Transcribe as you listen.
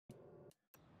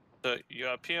So you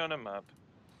appear on a map,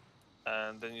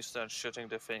 and then you start shooting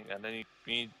the thing, and then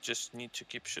you just need to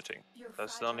keep shooting. Your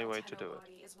That's the only fragile way to do it.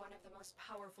 body is one of the most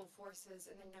powerful forces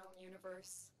in the known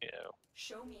universe. Yeah.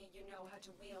 Show me you know how to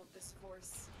wield this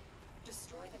force.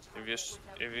 Destroy the If you target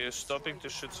without if you're stopping re-destroying to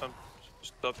shoot itself.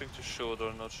 stopping to shoot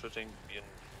or not shooting,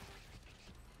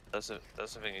 that's the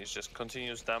thing. It's just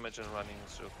continuous damage and running in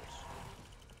circles.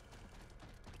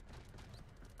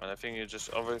 And I think you're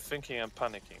just overthinking and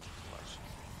panicking too much.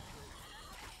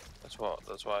 That's what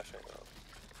I think of.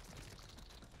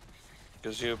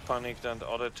 Because you panicked and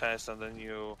other tests, and then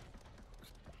you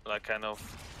like kind of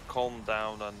calmed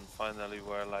down and finally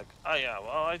were like, oh yeah,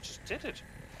 well I just did it,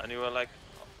 and you were like,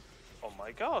 oh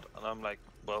my god, and I'm like,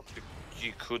 well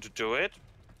you could do it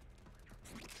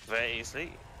very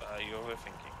easily. You're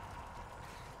overthinking.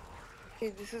 Okay,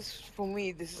 this is for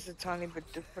me. This is a tiny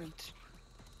bit different.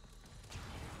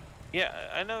 Yeah,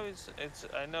 I know it's.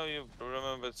 I know you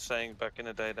remember saying back in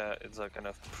the day that it's like kind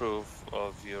of proof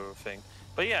of your thing.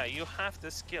 But yeah, you have the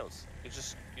skills. You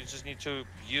just need to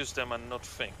use them and not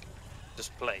think.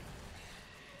 Just play.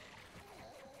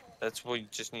 That's what you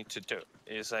just need to do.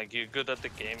 It's like you're good at the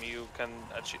game. You can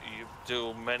actually you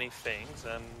do many things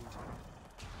and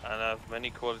have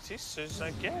many qualities. So it's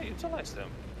like yeah, utilize them.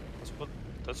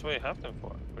 That's what you have them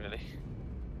for, really.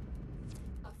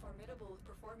 A formidable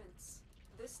performance.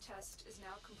 This test is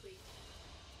now complete.